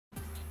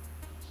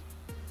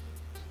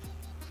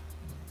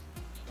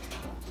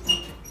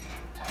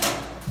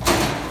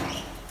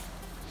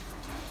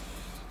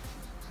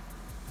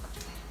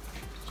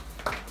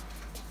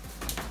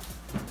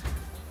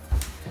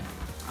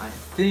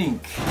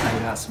think I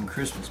got some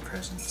Christmas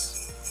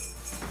presents.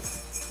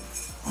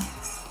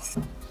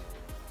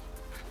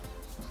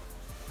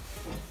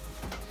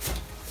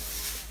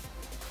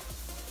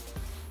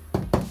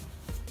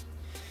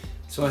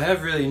 So I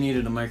have really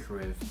needed a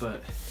microwave,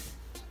 but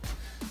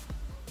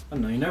I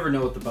don't know, you never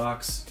know with the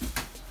box.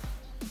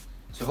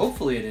 So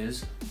hopefully it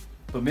is,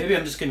 but maybe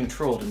I'm just getting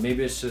trolled and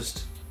maybe it's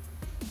just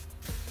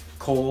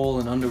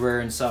coal and underwear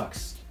and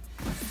socks.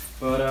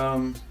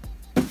 But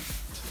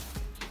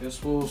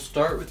guess we'll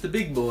start with the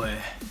big boy.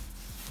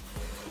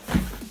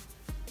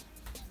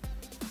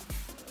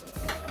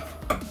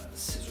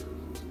 Scissors.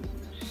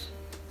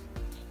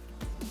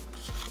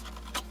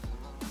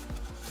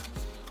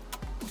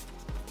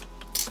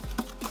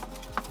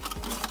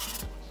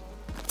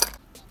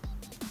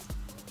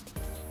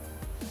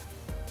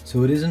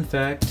 So it is in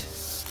fact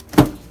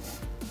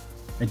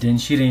a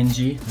Denshi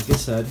Renji, like I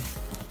said.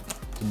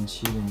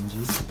 Denshi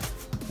Renji.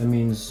 That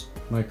means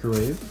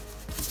microwave,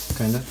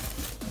 kinda, I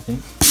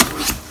think.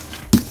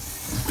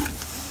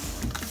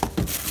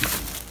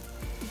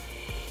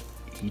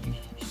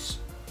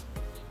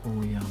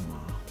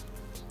 Oyama.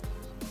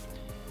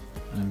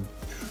 I'm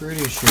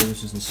pretty sure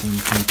this is the same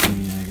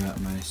company I got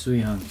my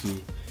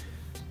Suihanki,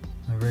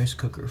 my rice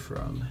cooker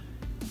from.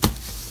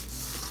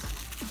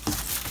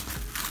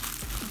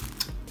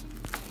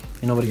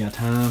 Ain't nobody got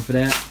time for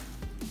that.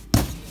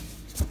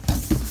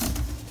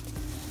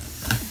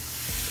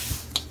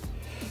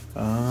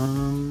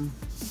 I'm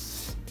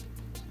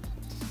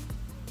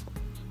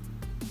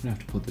gonna have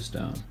to put this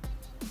down.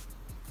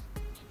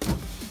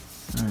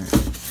 Alright.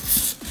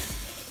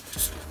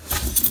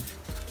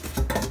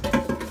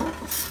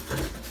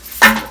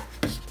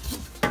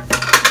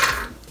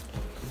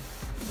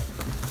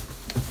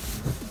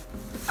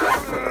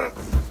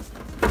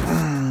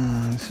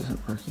 This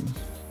isn't working.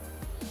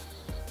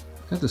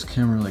 I got this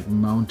camera like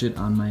mounted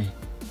on my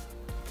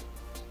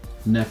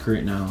neck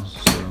right now,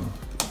 so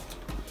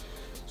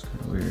it's kind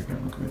of weird.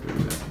 I'm not gonna do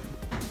that.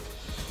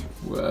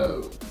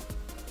 Whoa.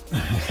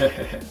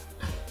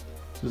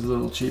 This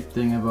little cheap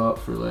thing I bought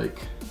for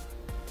like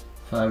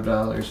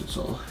 $5. It's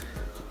all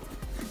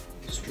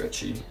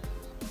stretchy.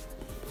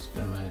 It's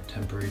been my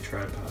temporary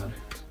tripod.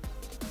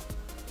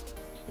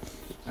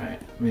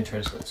 Alright, let me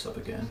try to set this up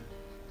again.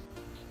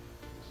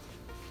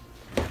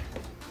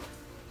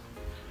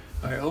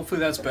 Alright, hopefully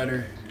that's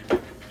better.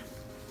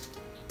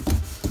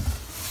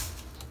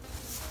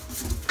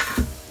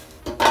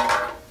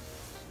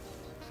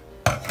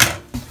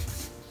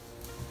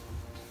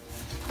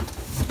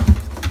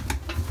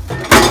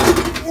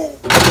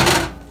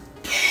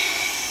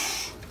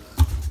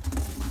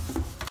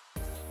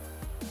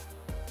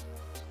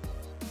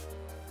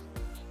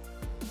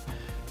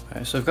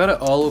 Alright, so I've got it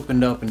all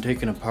opened up and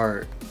taken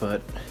apart,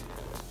 but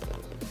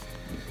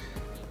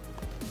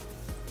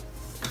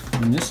I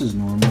mean, this is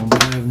normal,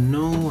 but I have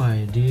no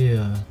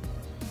idea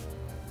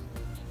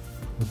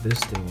what this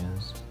thing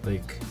is.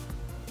 Like,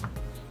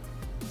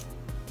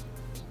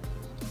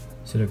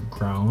 is it a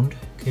ground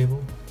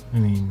cable? I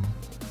mean,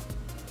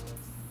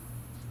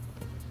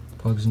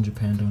 plugs in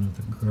Japan don't have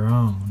the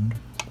ground.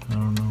 I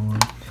don't know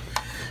what. I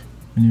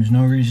mean, there's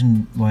no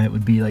reason why it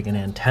would be like an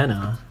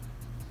antenna,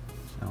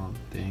 I don't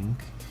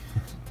think.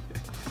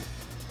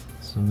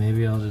 So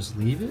maybe I'll just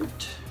leave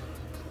it.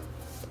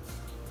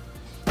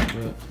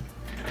 But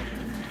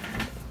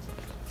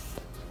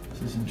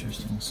this is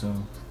interesting. So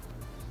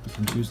you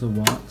can choose the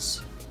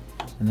watts,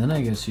 and then I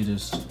guess you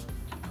just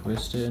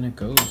twist it and it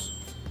goes.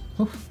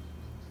 Oof.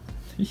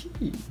 That's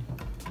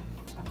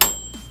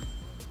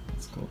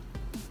cool.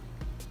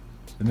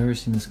 I've never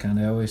seen this kind.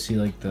 I always see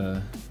like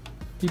the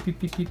beep beep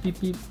beep beep beep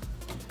beep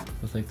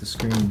with like the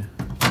screen.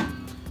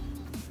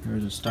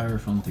 There's a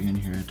styrofoam thing in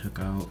here I took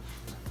out.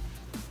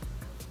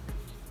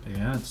 But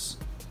yeah, it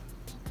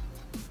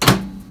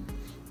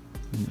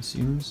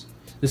seems.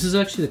 This is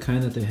actually the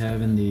kind that they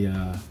have in the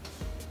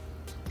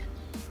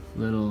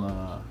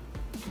little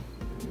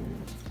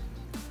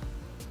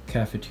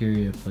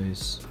cafeteria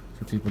place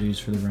for people to use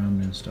for the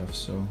ramen and stuff.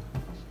 So,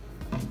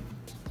 I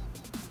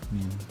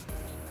mean,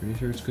 pretty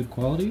sure it's good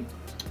quality.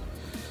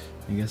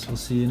 I guess we'll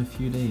see in a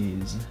few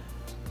days.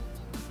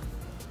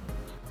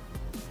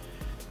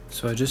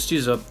 So I just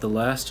used up the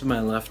last of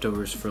my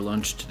leftovers for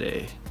lunch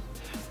today.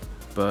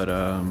 But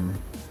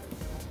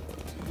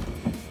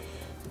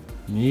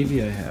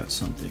maybe I have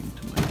something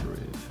to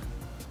microwave.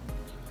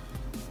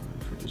 My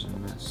fridge is a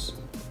mess.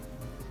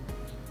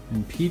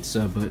 And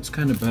pizza, but it's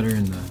kind of better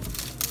in the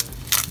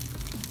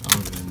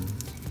oven.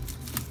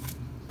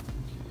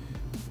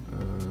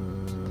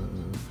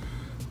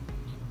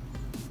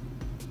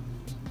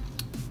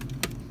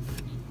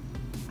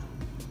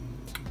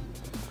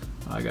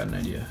 I got an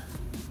idea.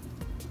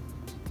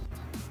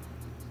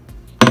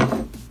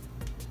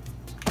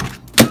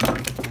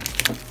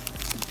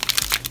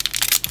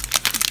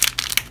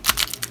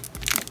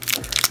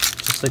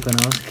 Like when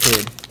I was a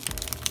kid,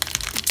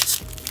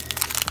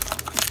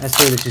 I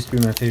swear this used to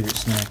be my favorite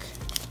snack.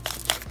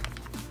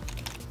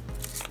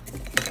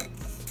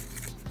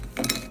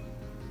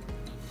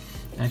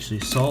 Actually,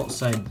 salt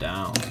side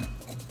down,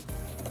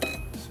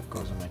 so it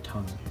goes on my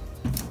tongue.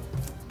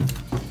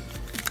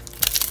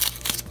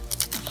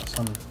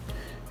 some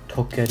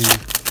Tokeri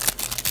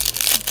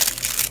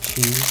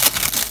cheese.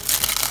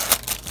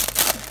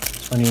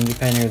 It's funny, in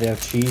Japan here they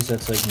have cheese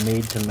that's like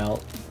made to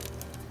melt.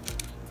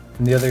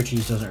 And the other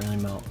cheese doesn't really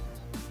melt.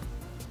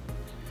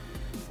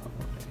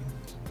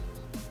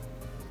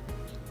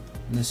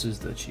 And this is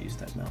the cheese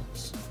that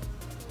melts.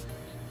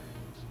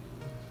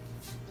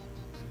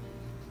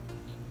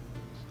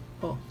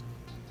 Oh.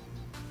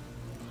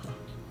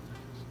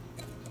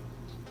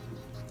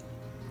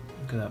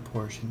 Look at that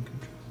portion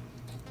control.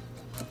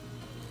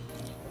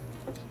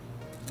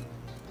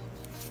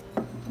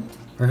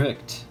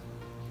 Perfect.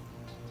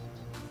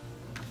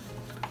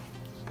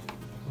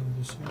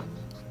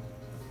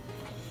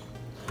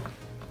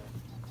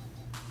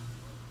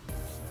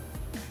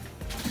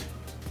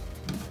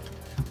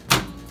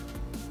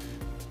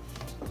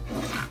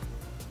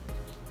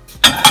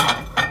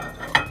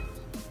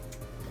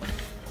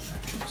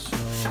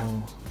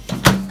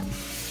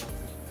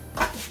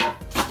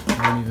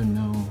 I don't even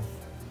know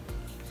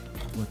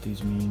what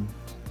these mean.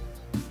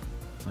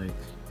 Like,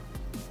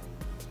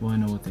 well, I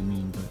know what they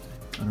mean, but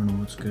I don't know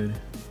what's good.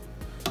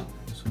 So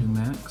do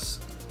max.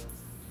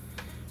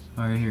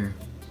 Alright, here.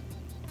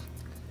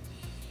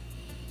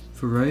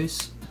 For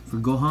rice, for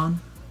gohan,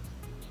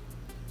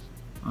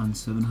 on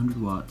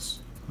 700 watts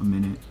a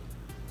minute.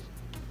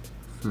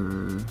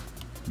 For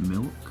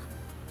milk,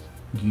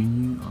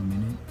 gyunyu a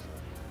minute.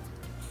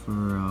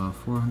 For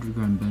 400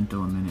 gram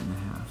bento a minute and a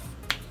half.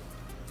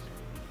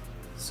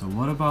 So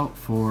what about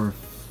for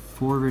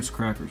 4 Ritz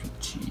crackers with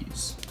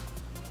cheese?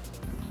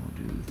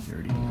 We'll do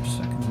 30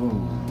 seconds.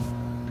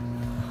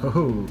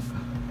 Whoa.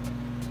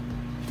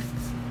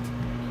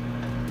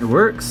 It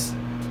works.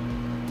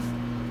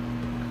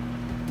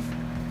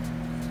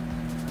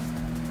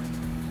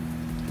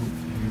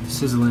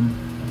 Sizzling.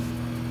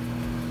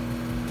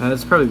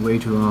 That's probably way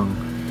too long.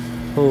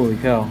 Holy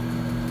cow.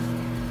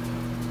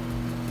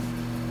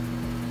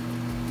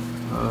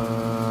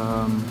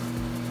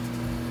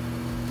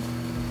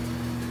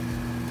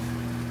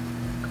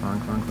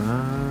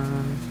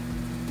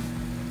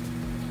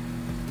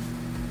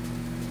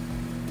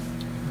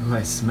 Oh,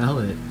 I smell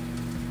it.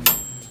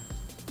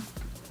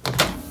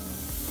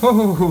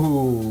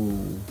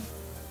 Oh!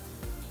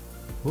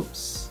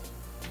 Whoops.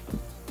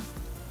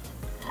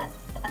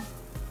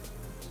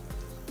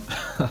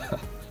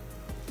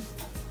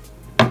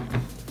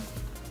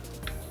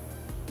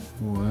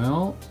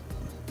 Well.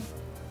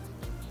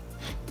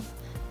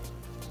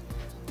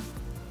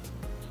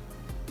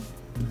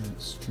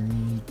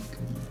 Street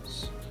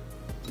goodness.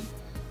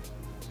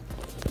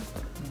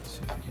 Let's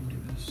see if I can do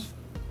this.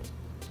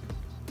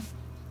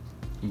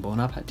 Bon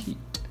appetit.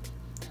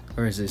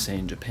 Or as they say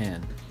in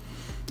Japan,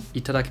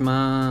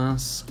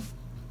 itadakimasu.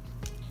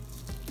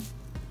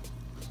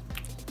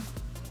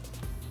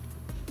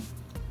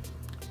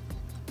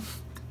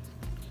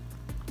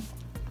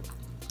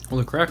 Well,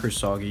 the cracker's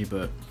soggy,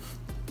 but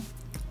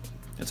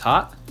it's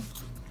hot.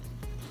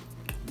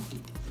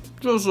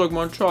 Just like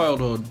my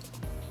childhood.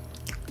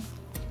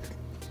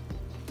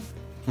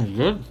 It's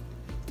good.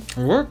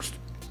 It works.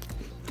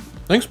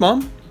 Thanks,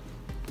 Mom.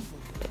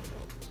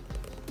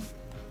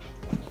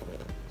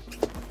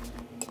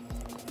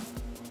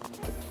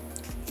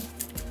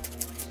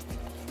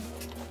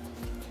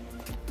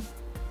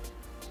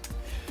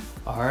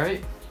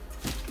 Alright.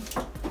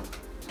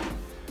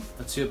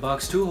 Let's see what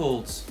box 2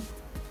 holds.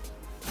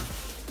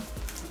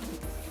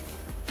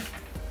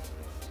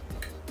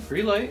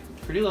 Pretty light,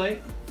 pretty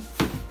light.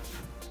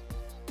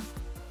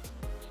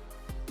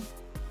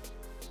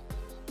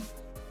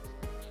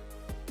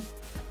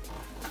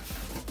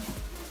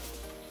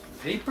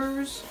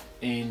 Papers,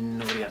 and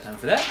nobody got time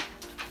for that.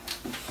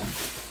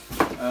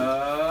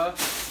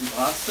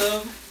 Lots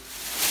of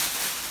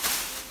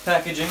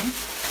packaging.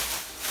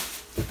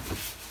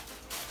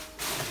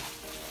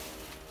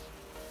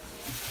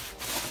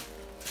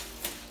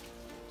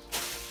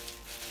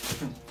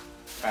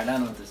 I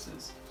don't know what this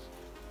is.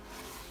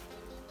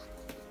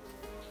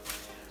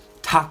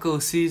 Taco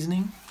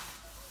seasoning.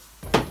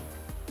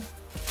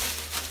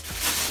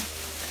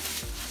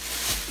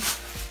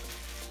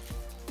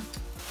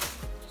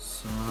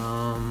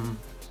 Some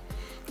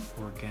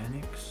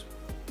organics.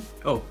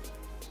 Oh,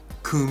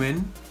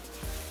 cumin.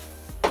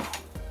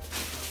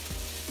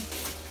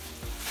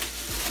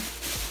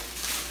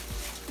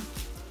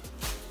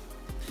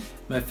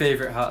 My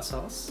favorite hot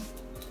sauce,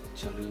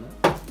 Cholula.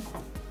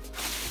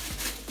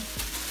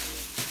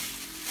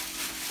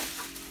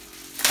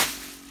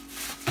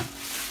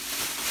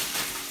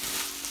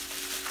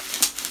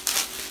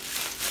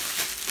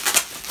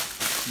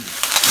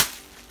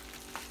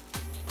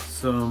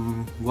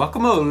 Some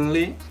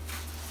guacamole.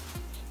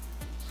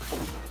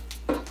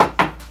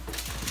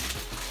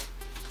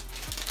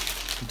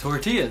 And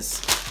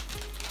tortillas.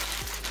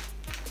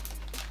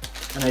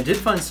 And I did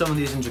find some of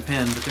these in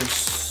Japan, but there's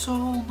so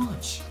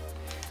much.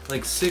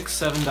 Like $6,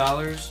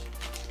 $7.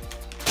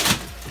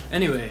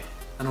 Anyway,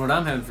 I know what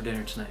I'm having for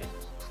dinner tonight.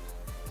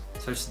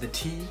 Starts with the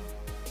T,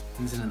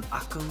 things in an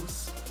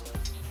Akos.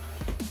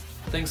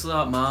 Thanks a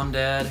lot, Mom,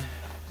 Dad,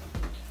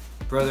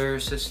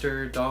 brother,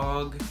 sister,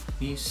 dog,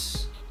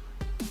 niece,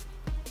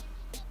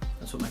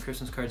 That's what my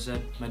Christmas card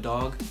said. My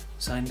dog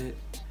signed it.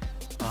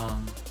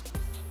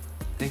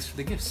 Thanks for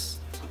the gifts.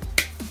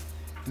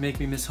 You make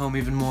me miss home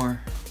even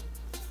more.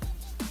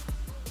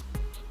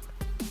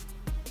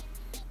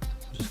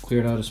 Just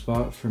cleared out a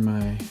spot for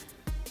my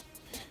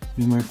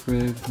new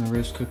microwave, my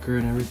rice cooker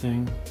and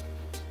everything.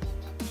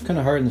 It's kind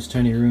of hard in this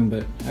tiny room,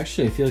 but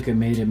actually I feel like it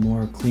made it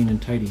more clean and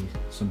tidy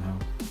somehow.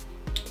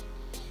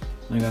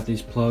 I got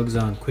these plugs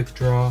on quick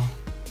draw.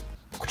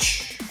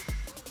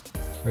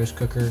 Rice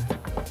cooker.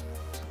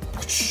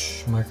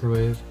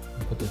 Microwave.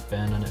 I put this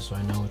band on it so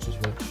I know which is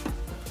which.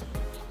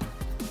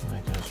 And I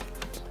can just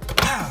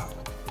pow!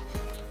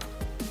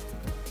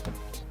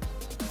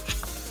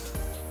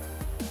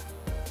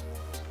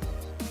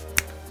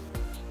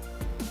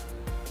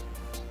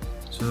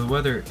 So the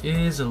weather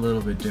is a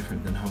little bit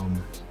different than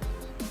home.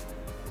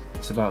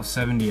 It's about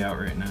 70 out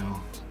right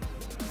now.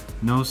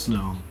 No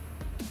snow.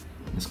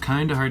 It's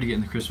kind of hard to get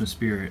in the Christmas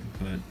spirit,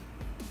 but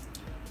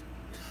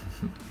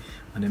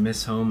when I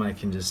miss home, I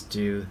can just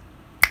do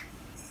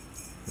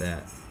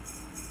that.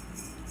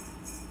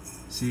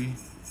 See?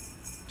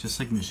 Just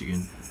like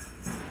Michigan.